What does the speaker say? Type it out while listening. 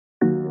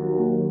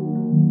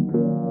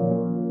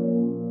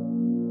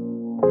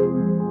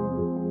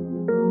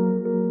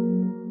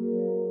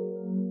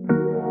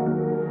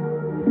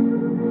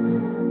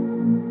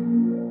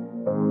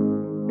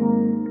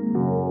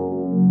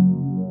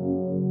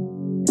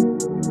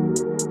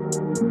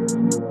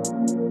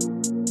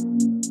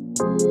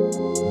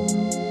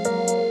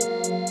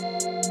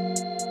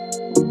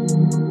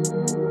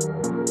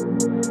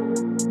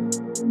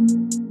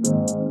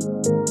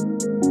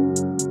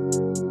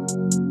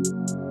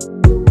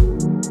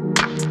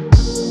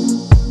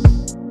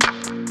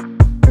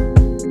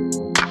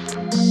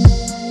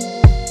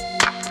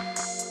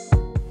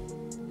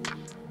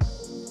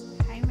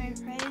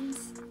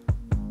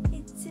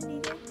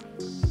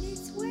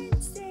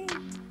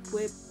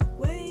WIP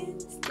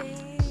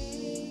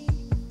Wednesday.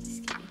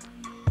 Just kidding.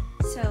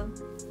 So,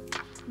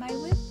 my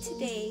whip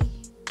today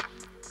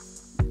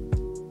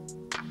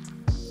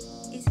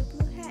is a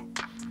blue hat.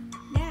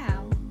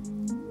 Now,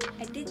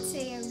 I did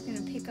say I was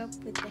going to pick up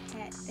with the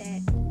hat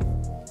that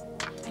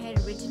I had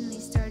originally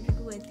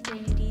started with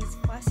Granity's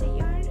faucet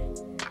yarn,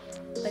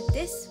 but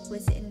this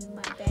was in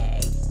my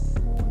bag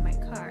for my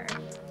car.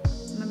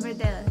 Remember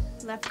the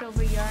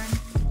leftover yarn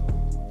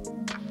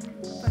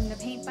from the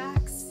paint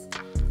box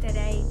that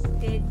I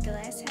did the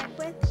last hat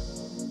with?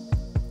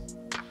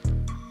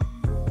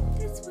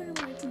 That's what I'm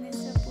working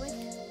this up with.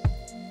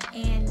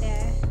 And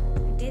I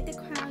did the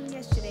crown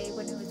yesterday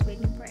when I was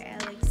waiting for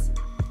Alex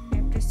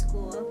after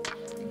school.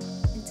 And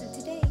so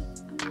today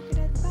I'm working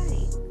on the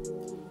body.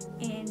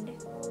 And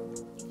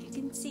if you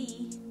can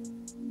see,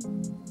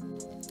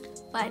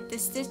 but the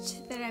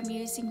stitch that I'm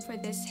using for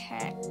this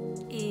hat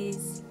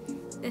is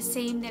the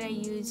same that I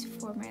used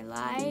for my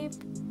live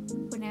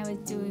when I was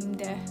doing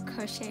the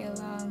crochet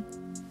along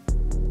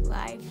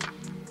live.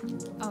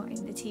 Oh, and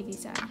the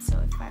TV's on, so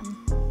if I'm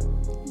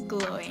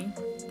glowing,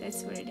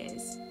 that's what it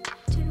is.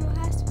 General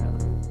Hospital.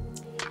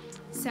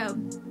 So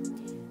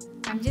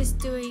I'm just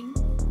doing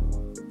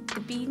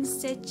the bean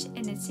stitch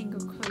and a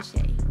single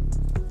crochet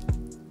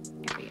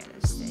every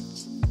other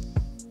stitch.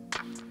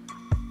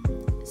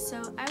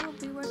 So I will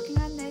be working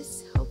on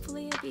this.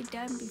 Hopefully it'll be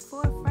done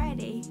before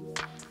Friday.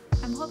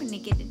 I'm hoping to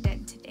get it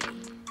done today,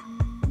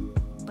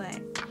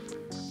 but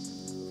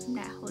I'm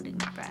not holding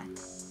my breath.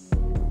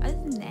 Other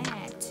than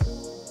that,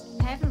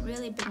 I haven't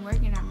really been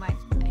working on much.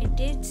 I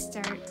did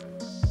start,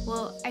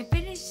 well, I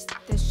finished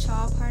the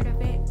shawl part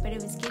of it, but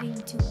it was getting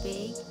too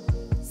big,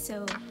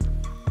 so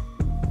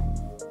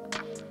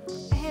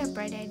I had a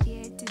bright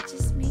idea to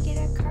just make it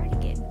a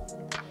cardigan.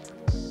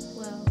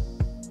 Well,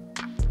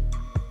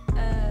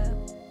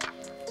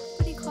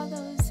 what do you call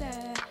those?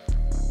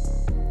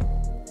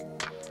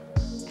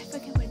 I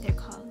forget what they're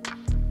called.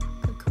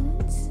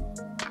 Cocoons?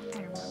 I don't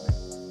remember.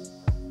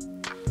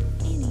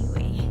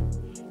 Anyway,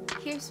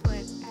 here's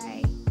what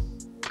I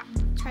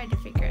tried to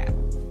figure out.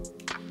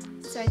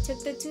 So I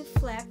took the two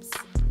flaps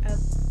of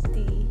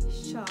the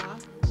shawl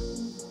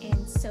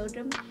and sewed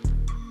them to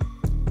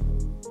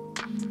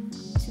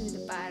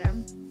the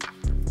bottom,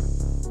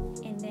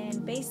 and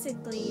then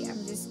basically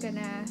I'm just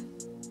gonna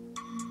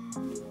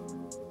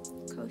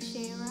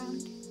crochet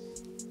around,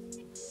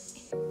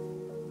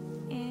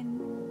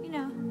 and you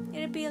know,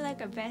 it'll be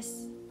like a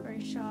vest or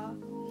a shawl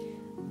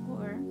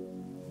or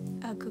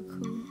a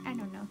cocoon, I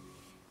don't know.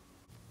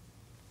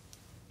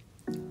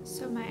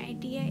 So my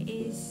idea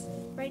is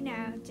right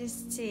now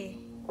just to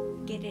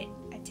get it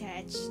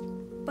attached,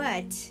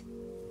 but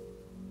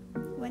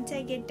once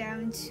I get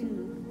down to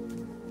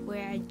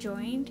where I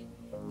joined,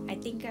 I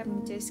think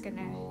I'm just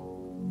gonna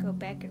go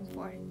back and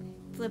forth,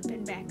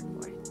 flipping back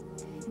and forth.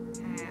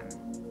 I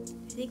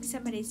think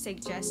somebody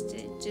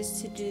suggested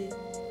just to do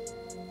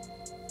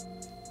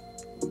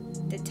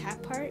the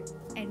top part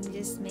and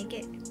just make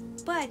it,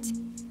 but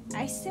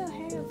I still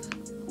have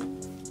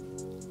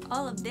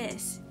all of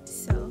this,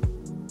 so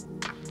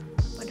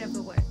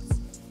whatever works.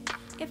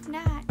 If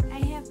not, I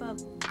have a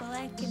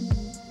black and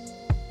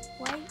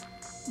white,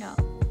 no,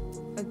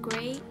 a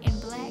gray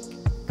and black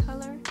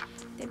color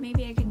that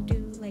maybe I can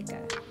do like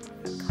a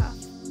cuff,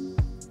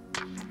 I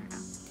don't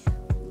know,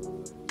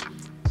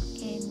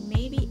 and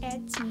maybe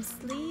add some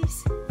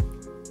sleeves,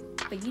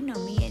 but you know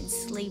me and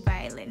Sleeve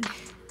Island,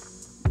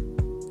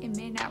 it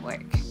may not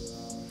work.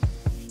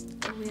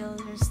 The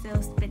wheels are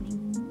still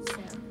spinning,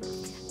 so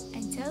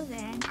until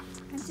then,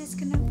 I'm just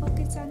gonna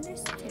focus on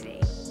this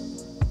today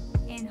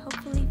and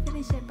hopefully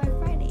finish it by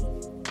Friday,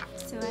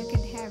 so I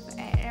can have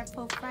an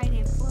Apple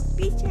Friday for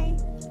BJ.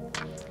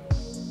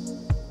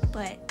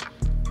 But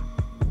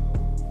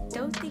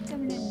don't think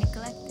I'm gonna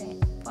neglect that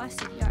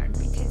faucet yarn,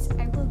 because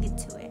I will get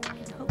to it,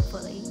 and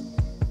hopefully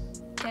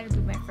that'll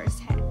be my first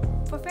hat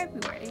for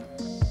February.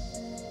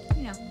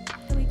 You know,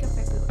 the week of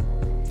February,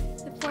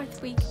 the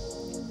 4th week.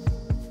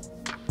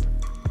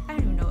 I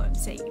don't even know what I'm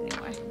saying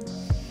anymore.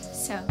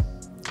 So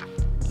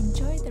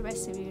enjoy the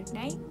rest of your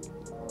night.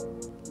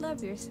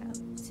 Love yourself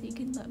so you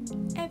can love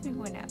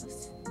everyone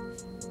else.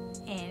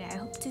 And I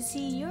hope to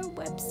see your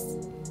whips.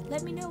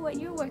 Let me know what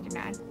you're working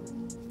on.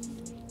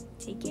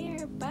 Take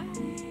care.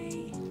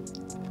 Bye.